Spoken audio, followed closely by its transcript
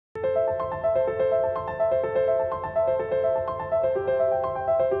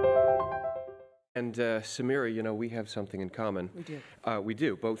And Samira, you know, we have something in common. We do. We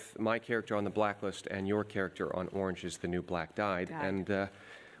do. Both my character on The Blacklist and your character on Orange is the New Black died. And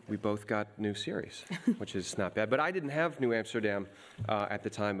we both got new series, which is not bad. But I didn't have New Amsterdam at the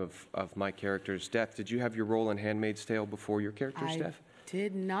time of my character's death. Did you have your role in Handmaid's Tale before your character's death?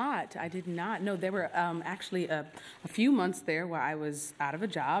 I did not. No, there were actually a few months there where I was out of a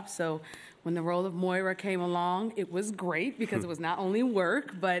job. So when the role of Moira came along, it was great because it was not only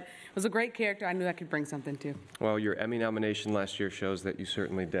work, but it was a great character I knew I could bring something to. Well, your Emmy nomination last year shows that you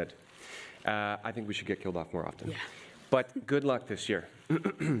certainly did. I think we should get killed off more often. Yeah. But good luck this year.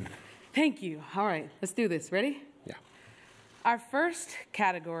 Thank you. All right, let's do this. Ready? Yeah. Our first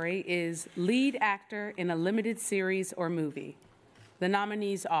category is lead actor in a limited series or movie. The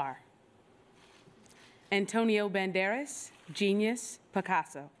nominees are Antonio Banderas, Genius,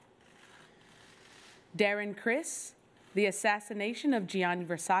 Picasso. Darren Criss, The Assassination of Gianni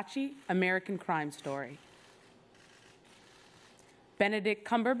Versace, American Crime Story. Benedict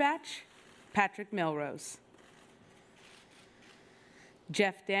Cumberbatch, Patrick Melrose.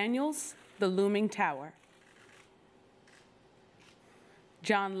 Jeff Daniels, The Looming Tower.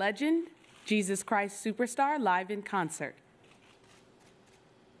 John Legend, Jesus Christ Superstar, live in concert.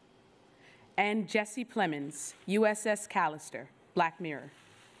 And Jesse Plemons, USS Callister, Black Mirror.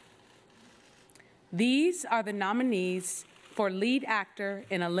 These are the nominees for lead actor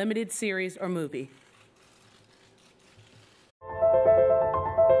in a limited series or movie.